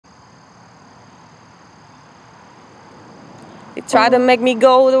They tried to make me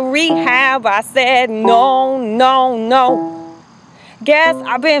go to rehab. I said no, no, no. Guess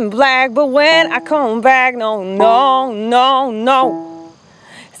I've been black, but when I come back, no, no, no, no.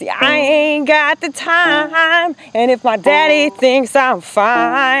 See, I ain't got the time, and if my daddy thinks I'm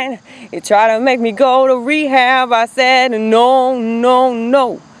fine, he tried to make me go to rehab. I said no, no,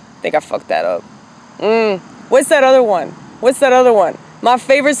 no. I think I fucked that up. What's that other one? What's that other one? My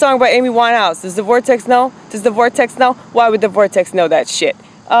favorite song by Amy Winehouse. Does the Vortex know? Does the Vortex know? Why would the Vortex know that shit?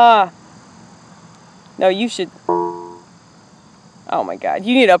 No, you should. Oh my God.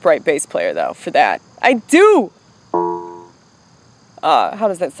 You need an upright bass player though for that. I do! How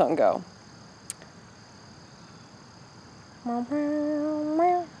does that song go?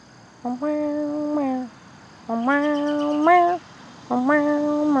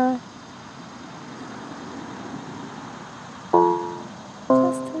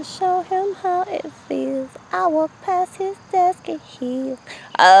 Just to show him how it feels, I walk past his desk and he...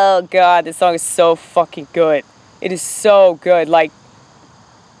 Oh God, this song is so fucking good. It is so good. Like,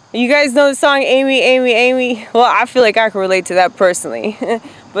 you guys know the song Amy, Amy, Amy? Well, I feel like I can relate to that personally.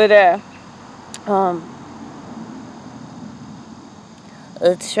 But,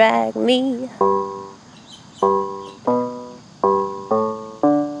 attract me.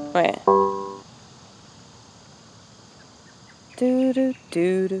 Wait. Do do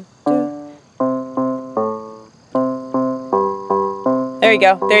do do do. There you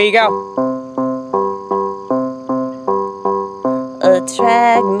go. There you go.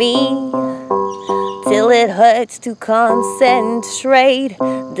 Attract me till it hurts to concentrate.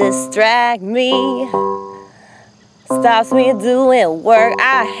 Distract me. Stops me doing work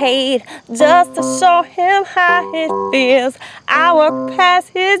I hate. Just to show him how it feels, I walk past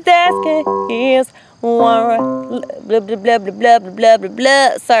his desk and hears one blah blah blah blah blah blah blah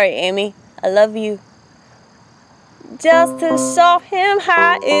blah. Sorry, Amy, I love you. Just to show him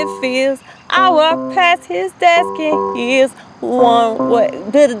how it feels, I walk past his desk and hears one way.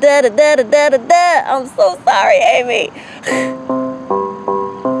 Da da da da da da da da. I'm so sorry, Amy.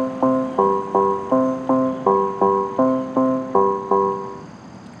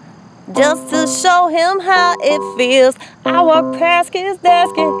 Just to show him how it feels, I walk past his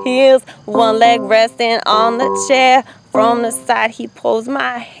desk and hears one leg resting on the chair. From the side he pulls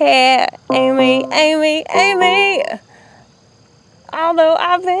my hair. Amy, Amy, Amy. Although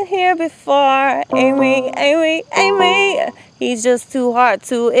I've been here before. Amy, Amy, Amy. He's just too hard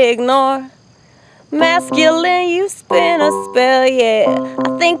to ignore. Masculine, you spin a spell, yeah.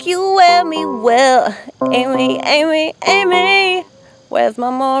 I think you wear me well. Amy, Amy, Amy. Where's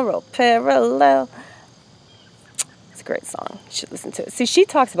my moral parallel? It's a great song. You should listen to it. See, she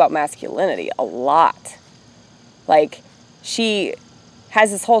talks about masculinity a lot. Like, she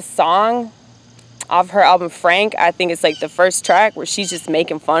has this whole song off her album Frank. I think it's like the first track where she's just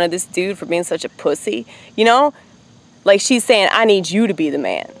making fun of this dude for being such a pussy. You know? Like, she's saying, I need you to be the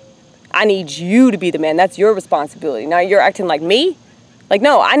man. I need you to be the man. That's your responsibility. Now you're acting like me? Like,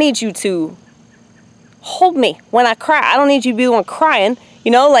 no, I need you to hold me when I cry. I don't need you to be the one crying. You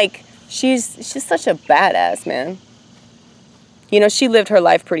know, like, she's just such a badass, man. You know, she lived her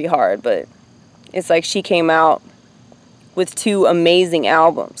life pretty hard, but it's like she came out with 2 amazing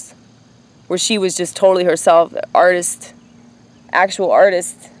albums where she was just totally herself, artist, actual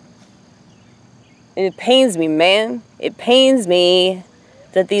artist. And it pains me, man. It pains me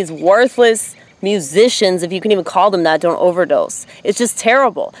that these worthless musicians, if you can even call them that, don't overdose. It's just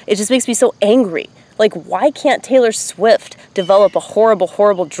terrible. It just makes me so angry. Like, why can't Taylor Swift develop a horrible,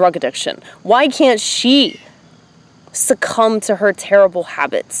 horrible drug addiction? Why can't she succumb to her terrible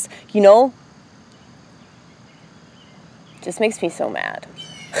habits? You know? Just makes me so mad.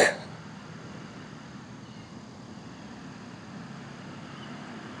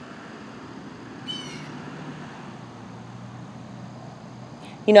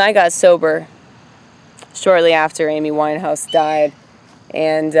 You know, I got sober shortly after Amy Winehouse died,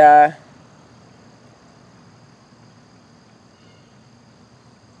 and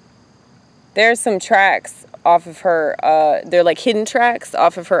there's some tracks off of her, they're like hidden tracks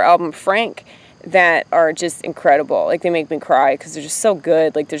off of her album Frank that are just incredible. Like, they make me cry because they're just so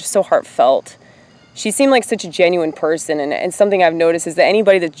good. Like, they're just so heartfelt. She seemed like such a genuine person, and something I've noticed is that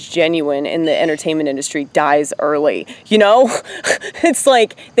anybody that's genuine in the entertainment industry dies early, you know? It's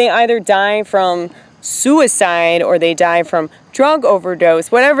like they either die from suicide or they die from drug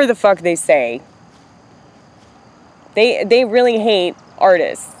overdose, whatever the fuck they say. They really hate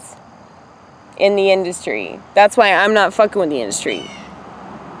artists in the industry. That's why I'm not fucking with the industry.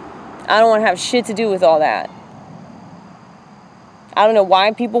 I don't want to have shit to do with all that. I don't know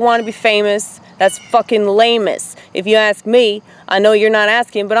why people want to be famous. That's fucking lamest. If you ask me, I know you're not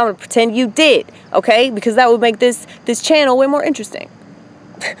asking, but I'm gonna pretend you did, okay? Because that would make this channel way more interesting.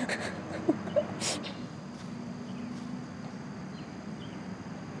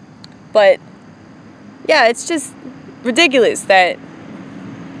 But yeah, it's just ridiculous that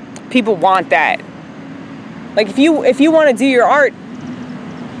people want that. Like if you want to do your art,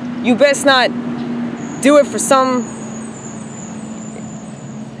 you best not do it for some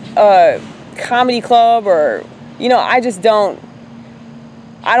comedy club or, you know, I don't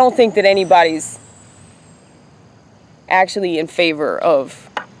think that anybody's actually in favor of,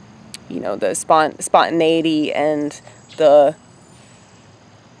 you know, the spontaneity and the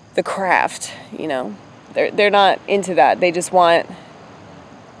craft, you know. They're not into that. They just want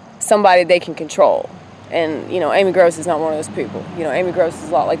somebody they can control. And, you know, Amy Gross is not one of those people. You know, Amy Gross is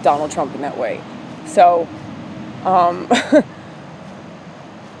a lot like Donald Trump in that way. So,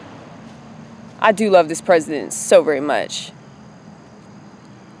 I do love this president so very much.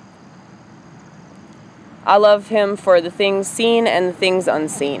 I love him for the things seen and the things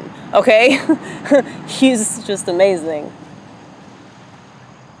unseen. Okay? He's just amazing.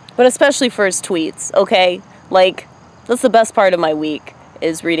 But especially for his tweets, okay? Like, that's the best part of my week,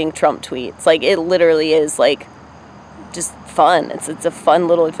 is reading Trump tweets. Like, it literally is, like, just fun. It's a fun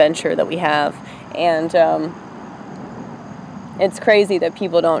little adventure that we have. And it's crazy that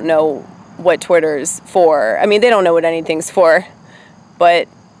people don't know what Twitter's for. I mean, they don't know what anything's for. But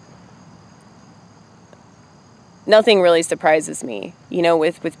nothing really surprises me, you know,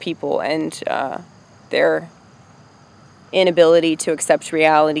 with people and their inability to accept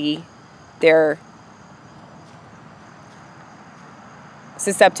reality, their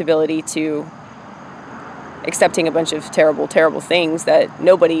susceptibility to accepting a bunch of terrible, terrible things that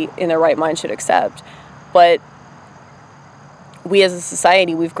nobody in their right mind should accept. But we as a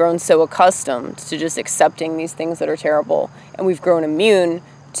society, we've grown so accustomed to just accepting these things that are terrible, and we've grown immune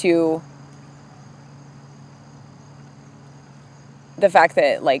to the fact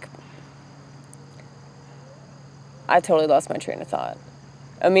that, like, I totally lost my train of thought.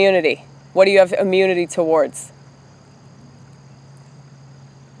 Immunity. What do you have immunity towards?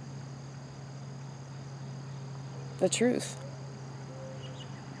 The truth.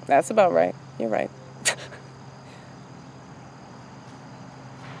 That's about right. You're right.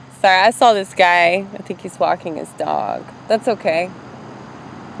 Sorry, I saw this guy. I think he's walking his dog. That's okay.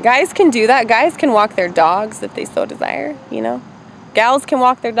 Guys can do that. Guys can walk their dogs if they so desire, you know? Gals can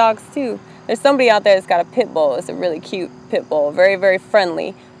walk their dogs too. There's somebody out there that's got a pit bull. It's a really cute pit bull. Very, very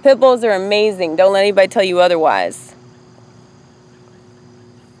friendly. Pit bulls are amazing. Don't let anybody tell you otherwise.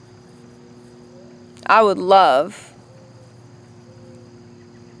 I would love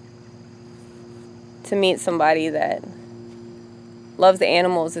to meet somebody that loves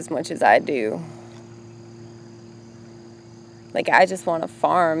animals as much as I do. Like, I just want to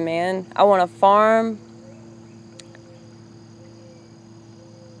farm, man. I want to farm.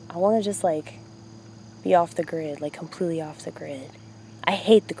 I want to just, like, be off the grid, like, completely off the grid. I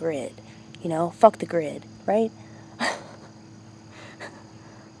hate the grid, you know? Fuck the grid, right?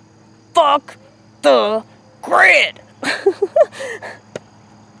 Fuck the grid!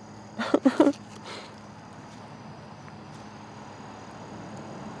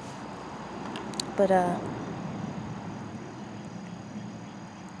 But,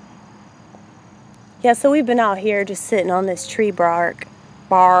 yeah, so we've been out here just sitting on this tree bark.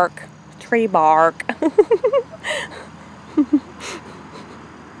 Tree bark.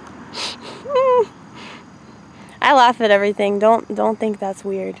 I laugh at everything. Don't think that's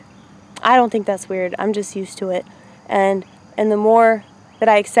weird. I don't think that's weird. I'm just used to it. And the more that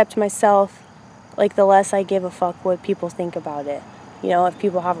I accept myself, like, the less I give a fuck what people think about it. You know, if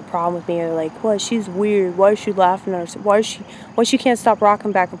people have a problem with me, they're like, "Well, she's weird. Why is she laughing at herself? Why she can't stop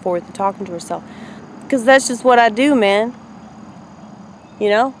rocking back and forth and talking to herself?" Because that's just what I do, man. You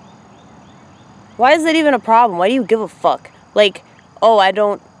know? Why is it even a problem? Why do you give a fuck? Like, oh, I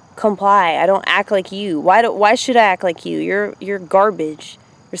don't comply. I don't act like you. Why should I act like you? You're garbage.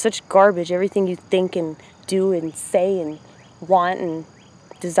 You're such garbage. Everything you think and do and say and want and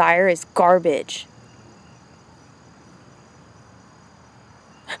desire is garbage.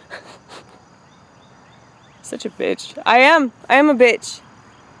 Such a bitch. I am a bitch.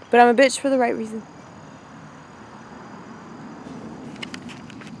 But I'm a bitch for the right reason.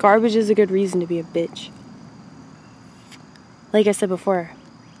 Garbage is a good reason to be a bitch. Like I said before,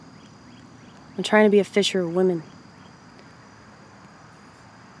 I'm trying to be a fisher of women.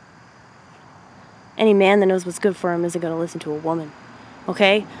 Any man that knows what's good for him isn't going to listen to a woman.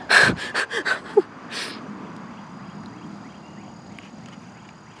 Okay?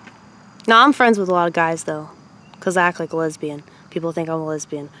 No, I'm friends with a lot of guys, though, because I act like a lesbian. People think I'm a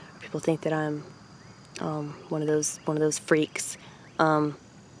lesbian. People think that I'm one of those freaks. I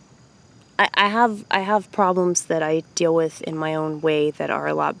have problems that I deal with in my own way that are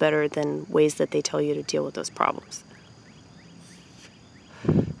a lot better than ways that they tell you to deal with those problems.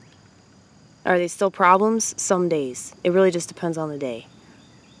 Are they still problems? Some days. It really just depends on the day.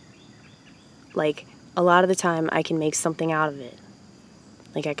 Like, a lot of the time I can make something out of it.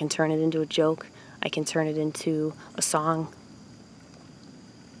 Like, I can turn it into a joke. I can turn it into a song.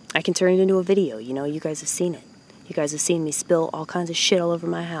 I can turn it into a video. You know, you guys have seen it. You guys have seen me spill all kinds of shit all over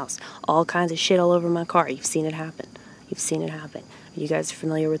my house. All kinds of shit all over my car. You've seen it happen. You've seen it happen. Are you guys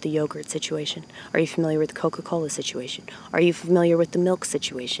familiar with the yogurt situation? Are you familiar with the Coca-Cola situation? Are you familiar with the milk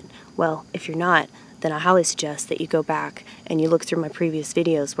situation? Well, if you're not, then I highly suggest that you go back and you look through my previous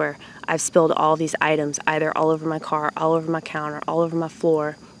videos where I've spilled all these items, either all over my car, all over my counter, all over my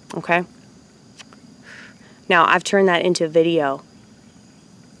floor, okay? Now, I've turned that into a video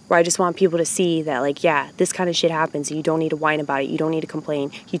where I just want people to see that, like, yeah, this kind of shit happens, and you don't need to whine about it, you don't need to complain,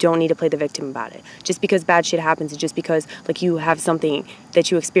 you don't need to play the victim about it. Just because bad shit happens, and just because, like, you have something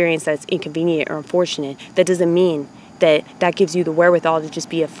that you experience that's inconvenient or unfortunate, that doesn't mean that gives you the wherewithal to just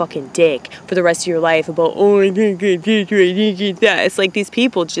be a fucking dick for the rest of your life about, oh, I didn't get this, I didn't get that. It's like these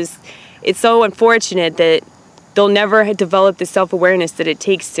people just, it's so unfortunate that they'll never develop the self-awareness that it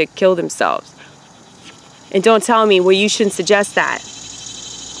takes to kill themselves. And don't tell me, well, you shouldn't suggest that.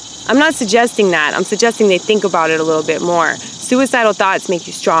 I'm not suggesting that. I'm suggesting they think about it a little bit more. Suicidal thoughts make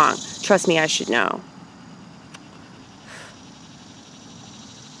you strong. Trust me, I should know.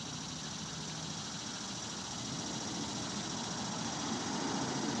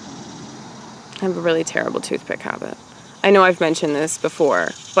 I have a really terrible toothpick habit. I know I've mentioned this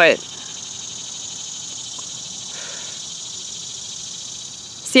before, but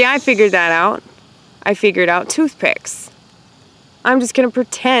see, I figured that out. I figured out toothpicks. I'm just gonna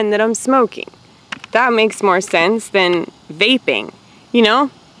pretend that I'm smoking. That makes more sense than vaping, you know?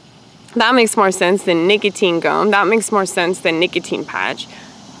 That makes more sense than nicotine gum. That makes more sense than nicotine patch.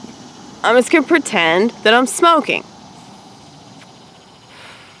 I'm just gonna pretend that I'm smoking.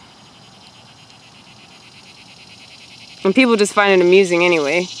 And people just find it amusing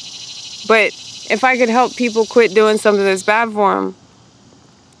anyway. But if I could help people quit doing something that's bad for them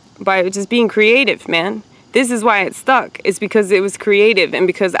by just being creative, man. This is why it stuck. It's because it was creative and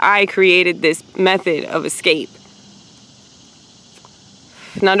because I created this method of escape.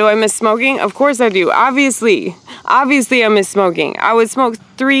 Now, do I miss smoking? Of course I do. Obviously I miss smoking. I would smoke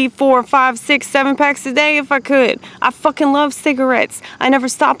 3, 4, 5, 6, 7 packs a day if I could. I fucking love cigarettes. I never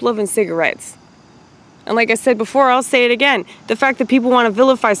stopped loving cigarettes. And like I said before, I'll say it again. The fact that people want to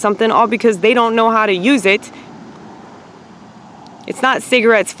vilify something all because they don't know how to use it, it's not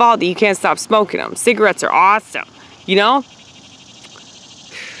cigarettes' fault that you can't stop smoking them. Cigarettes are awesome, you know?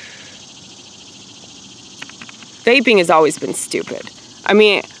 Vaping has always been stupid. I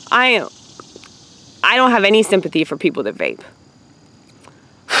mean, I don't have any sympathy for people that vape.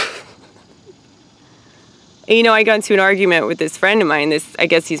 And, you know, I got into an argument with this friend of mine. I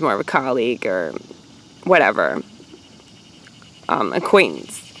guess he's more of a colleague or whatever,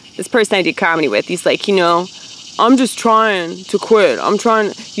 acquaintance. This person I did comedy with, he's like, you know, I'm just trying to quit. I'm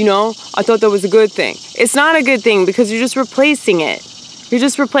trying, you know, I thought that was a good thing. It's not a good thing because you're just replacing it. You're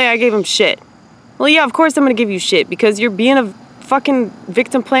just I gave him shit. Well, yeah, of course I'm going to give you shit because you're being a fucking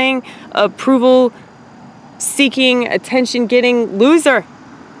victim playing, approval seeking, attention getting loser.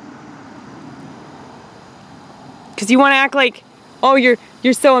 Because you want to act like, oh, you're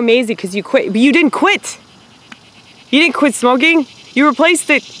so amazing because you quit. But you didn't quit. You didn't quit smoking. You replaced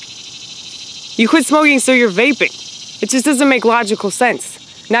it. You quit smoking, so you're vaping. It just doesn't make logical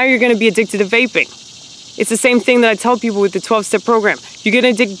sense. Now you're going to be addicted to vaping. It's the same thing that I tell people with the 12-step program. You're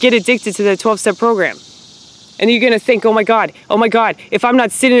going to get addicted to the 12-step program. And you're going to think, oh my God, if I'm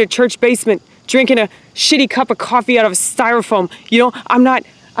not sitting in a church basement drinking a shitty cup of coffee out of a styrofoam, you know, I'm not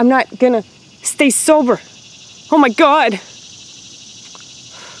going to stay sober. Oh my God.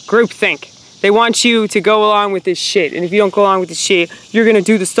 Groupthink. They want you to go along with this shit. And if you don't go along with this shit, you're going to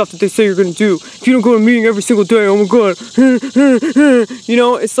do the stuff that they say you're going to do. If you don't go to a meeting every single day, oh my God. You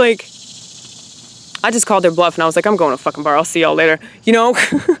know, it's like, I just called their bluff and I was like, I'm going to a fucking bar. I'll see y'all later. You know,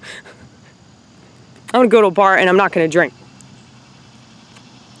 I'm going to go to a bar and I'm not going to drink.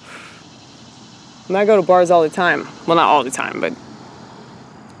 And I go to bars all the time. Well, not all the time, but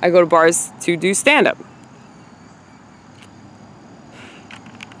I go to bars to do stand-up.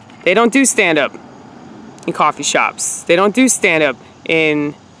 They don't do stand-up in coffee shops. They don't do stand-up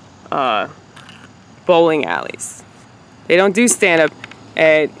in bowling alleys. They don't do stand-up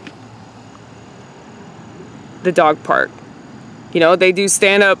at the dog park. You know, they do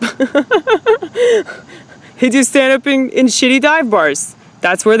stand-up. They do stand-up in shitty dive bars.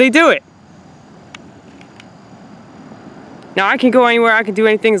 That's where they do it. Now, I can go anywhere, I can do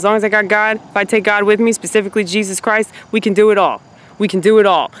anything as long as I got God. If I take God with me, specifically Jesus Christ, we can do it all. We can do it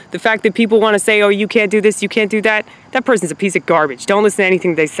all. The fact that people want to say, oh, you can't do this, you can't do that, that person's a piece of garbage. Don't listen to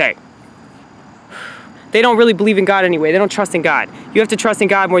anything they say. They don't really believe in God anyway. They don't trust in God. You have to trust in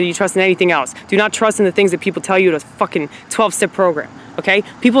God more than you trust in anything else. Do not trust in the things that people tell you in a fucking 12-step program, okay?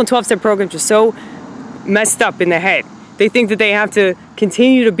 People in 12-step programs are so messed up in the head. They think that they have to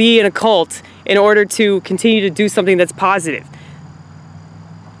continue to be in a cult in order to continue to do something that's positive.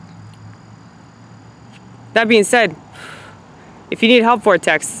 That being said, if you need help,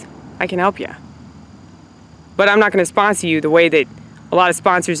 Vortex, I can help you. But I'm not going to sponsor you the way that a lot of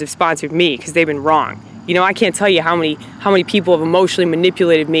sponsors have sponsored me, because they've been wrong. You know, I can't tell you how many people have emotionally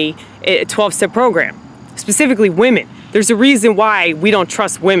manipulated me in a 12-step program. Specifically women. There's a reason why we don't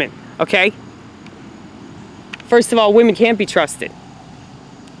trust women, okay? First of all, women can't be trusted,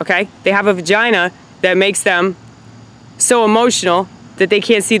 okay? They have a vagina that makes them so emotional that they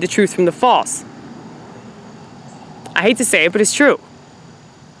can't see the truth from the false. I hate to say it, but it's true.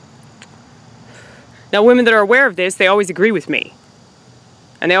 Now, women that are aware of this, they always agree with me.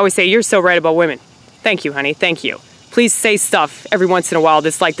 And they always say, you're so right about women. Thank you, honey, thank you. Please say stuff every once in a while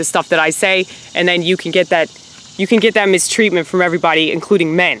that's like the stuff that I say, and then you can get that mistreatment from everybody,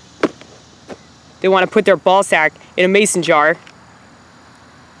 including men. They want to put their ball sack in a mason jar.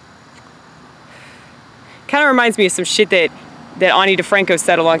 Kind of reminds me of some shit that Ani DeFranco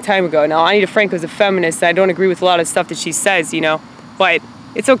said a long time ago. Now, Ani DeFranco's a feminist, and I don't agree with a lot of stuff that she says, you know, but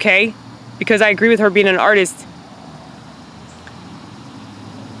it's okay, because I agree with her being an artist.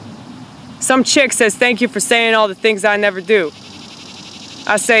 Some chick says, thank you for saying all the things I never do.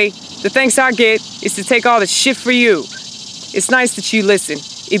 I say, the thanks I get is to take all the shit for you. It's nice that you listen.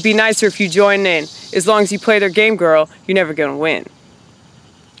 It'd be nicer if you join in. As long as you play their game, girl, you're never gonna win.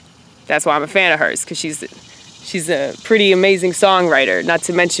 That's why I'm a fan of hers, because she's a pretty amazing songwriter, not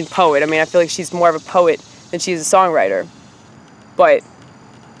to mention poet. I mean, I feel like she's more of a poet than she's a songwriter. But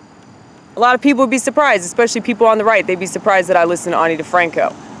a lot of people would be surprised, especially people on the right. They'd be surprised that I listen to Ani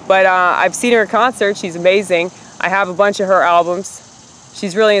DeFranco. But I've seen her in concert. She's amazing. I have a bunch of her albums.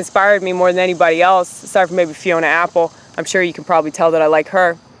 She's really inspired me more than anybody else, aside from maybe Fiona Apple. I'm sure you can probably tell that I like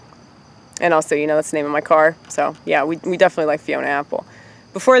her. And also, you know, that's the name of my car. So, yeah, we definitely like Fiona Apple.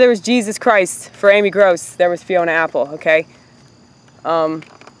 Before there was Jesus Christ for Amy Gross, there was Fiona Apple, okay? But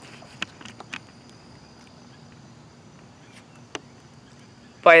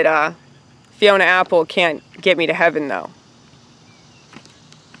Fiona Apple can't get me to heaven, though.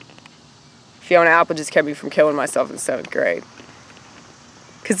 Fiona Apple just kept me from killing myself in 7th grade.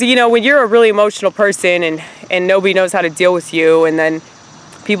 Because, you know, when you're a really emotional person and nobody knows how to deal with you, and then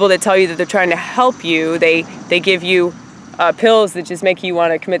people that tell you that they're trying to help you, they give you pills that just make you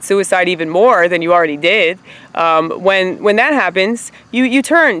want to commit suicide even more than you already did. When that happens, you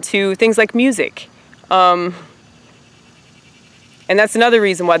turn to things like music. And that's another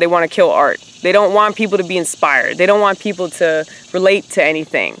reason why they want to kill art. They don't want people to be inspired. They don't want people to relate to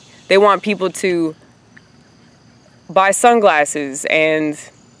anything. They want people to buy sunglasses and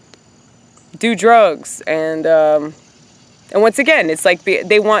do drugs, and once again, it's like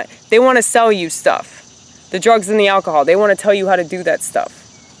they want to sell you stuff, the drugs and the alcohol. They want to tell you how to do that stuff.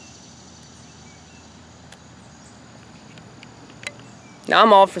 Now,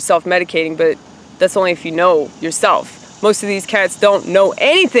 I'm all for self-medicating, but that's only if you know yourself. Most of these cats don't know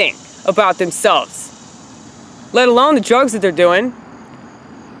anything about themselves, let alone the drugs that they're doing.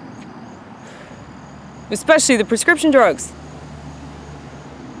 Especially the prescription drugs.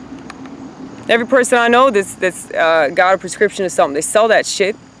 Every person I know that's got a prescription of something, they sell that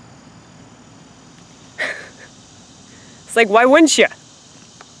shit. It's like, why wouldn't you?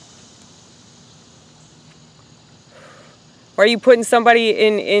 Why are you putting somebody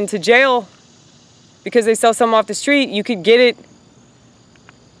into jail because they sell something off the street? You could get it.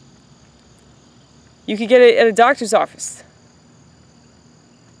 You could get it at a doctor's office.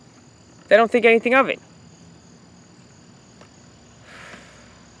 They don't think anything of it.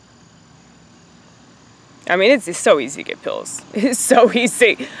 I mean, it's so easy to get pills. It's so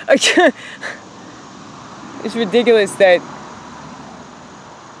easy. It's ridiculous that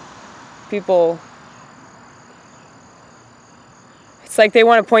people... It's like they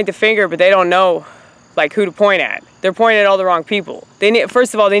want to point the finger, but they don't know, like, who to point at. They're pointing at all the wrong people.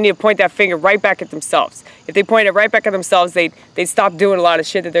 First of all, they need to point that finger right back at themselves. If they point it right back at themselves, they'd stop doing a lot of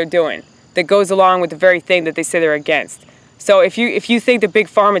shit that they're doing that goes along with the very thing that they say they're against. So if you think that Big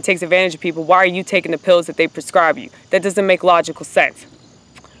Pharma takes advantage of people, why are you taking the pills that they prescribe you? That doesn't make logical sense.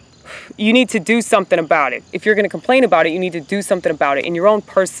 You need to do something about it. If you're going to complain about it, you need to do something about it in your own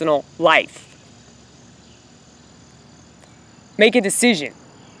personal life. Make a decision.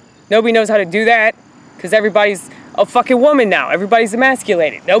 Nobody knows how to do that because everybody's a fucking woman now. Everybody's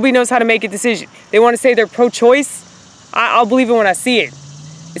emasculated. Nobody knows how to make a decision. They want to say they're pro-choice. I'll believe it when I see it.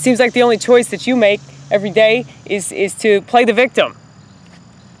 It seems like the only choice that you make every day is to play the victim.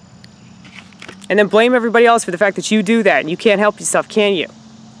 And then blame everybody else for the fact that you do that and you can't help yourself, can you?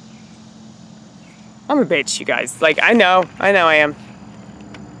 I'm a bitch, you guys. Like, I know I am.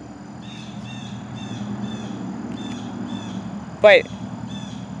 But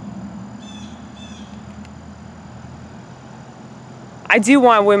I do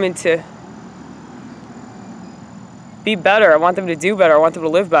want women to be better. I want them to do better. I want them to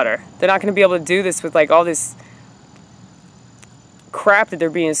live better. They're not going to be able to do this with like all this crap that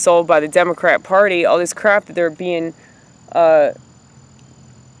they're being sold by the Democrat Party, all this crap that they're being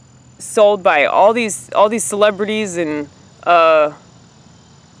sold by all these celebrities and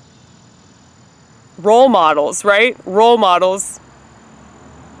role models, right? Role models.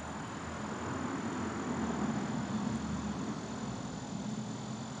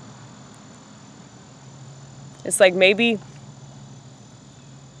 It's like, maybe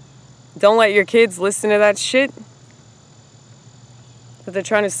don't let your kids listen to that shit that they're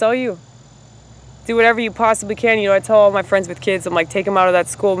trying to sell you. Do whatever you possibly can. You know, I tell all my friends with kids, I'm like, take them out of that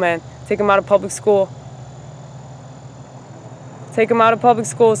school, man. Take them out of public school. Take them out of public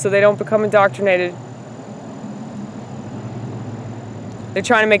school so they don't become indoctrinated. They're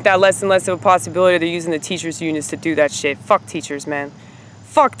trying to make that less and less of a possibility. They're using the teachers' unions to do that shit. Fuck teachers, man.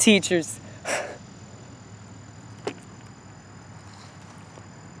 Fuck teachers.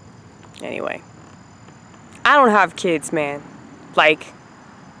 Anyway, I don't have kids, man. Like,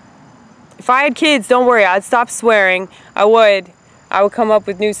 if I had kids, don't worry, I'd stop swearing. I would come up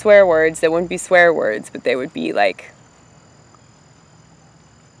with new swear words that wouldn't be swear words, but they would be like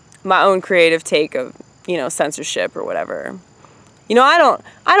my own creative take of, you know, censorship or whatever. You know,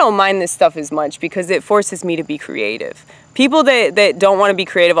 I don't mind this stuff as much because it forces me to be creative. People that don't want to be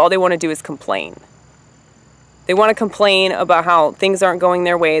creative, all they want to do is complain. They want to complain about how things aren't going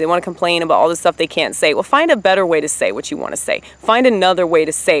their way. They want to complain about all the stuff they can't say. Well, find a better way to say what you want to say. Find another way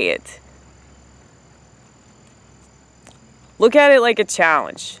to say it. Look at it like a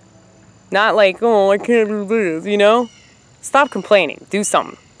challenge. Not like, oh, I can't do this, you know? Stop complaining. Do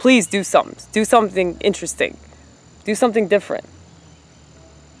something. Please do something. Do something interesting. Do something different.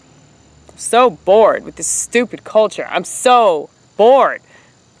 I'm so bored with this stupid culture. I'm so bored.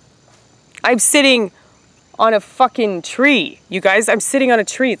 I'm sitting on a fucking tree, you guys. I'm sitting on a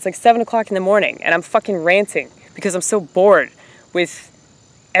tree. It's like 7 o'clock in the morning and I'm fucking ranting because I'm so bored with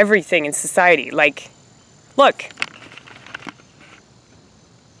everything in society. Like, look.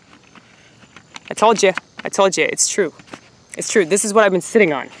 I told you, it's true. It's true. This is what I've been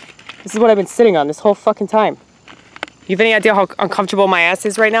sitting on. This is what I've been sitting on this whole fucking time. You have any idea how uncomfortable my ass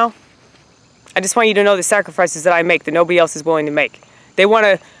is right now? I just want you to know the sacrifices that I make that nobody else is willing to make. They want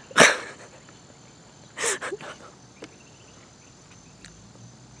to...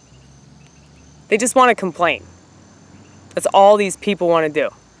 They just want to complain. That's all these people want to do.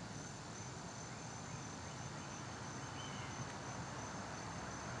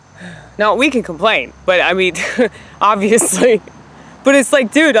 Now, we can complain, but I mean, obviously. But it's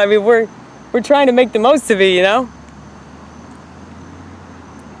like, dude, I mean, we're trying to make the most of it, you know?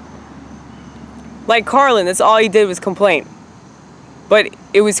 Like Carlin, that's all he did was complain. But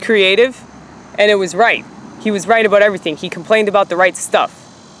it was creative, and it was right. He was right about everything. He complained about the right stuff.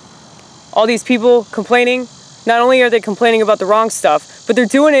 All these people complaining, not only are they complaining about the wrong stuff, but they're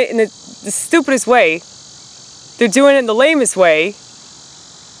doing it in the stupidest way. They're doing it in the lamest way.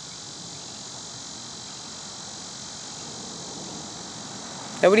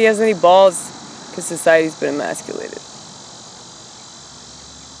 Nobody has any balls because society's been emasculated.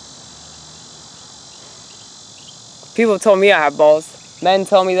 People have told me I have balls. Men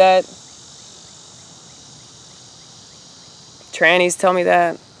tell me that. Trannies tell me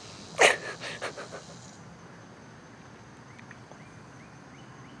that.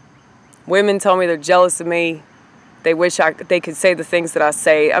 Women tell me they're jealous of me. They wish they could say the things that I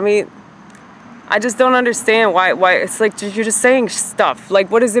say. I mean, I just don't understand why it's like you're just saying stuff. Like,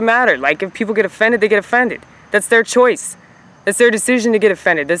 what does it matter? Like, if people get offended, they get offended. That's their choice. That's their decision to get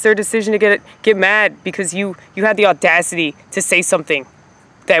offended. That's their decision to get mad because you had the audacity to say something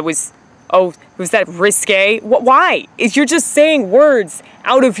that was, oh, was that risque? Why? You're just saying words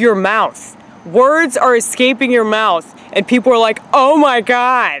out of your mouth. Words are escaping your mouth, and people are like, oh my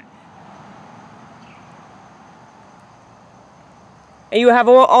God. And you have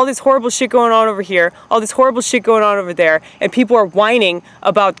all this horrible shit going on over here, all this horrible shit going on over there, and people are whining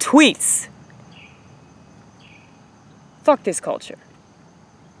about tweets. Fuck this culture.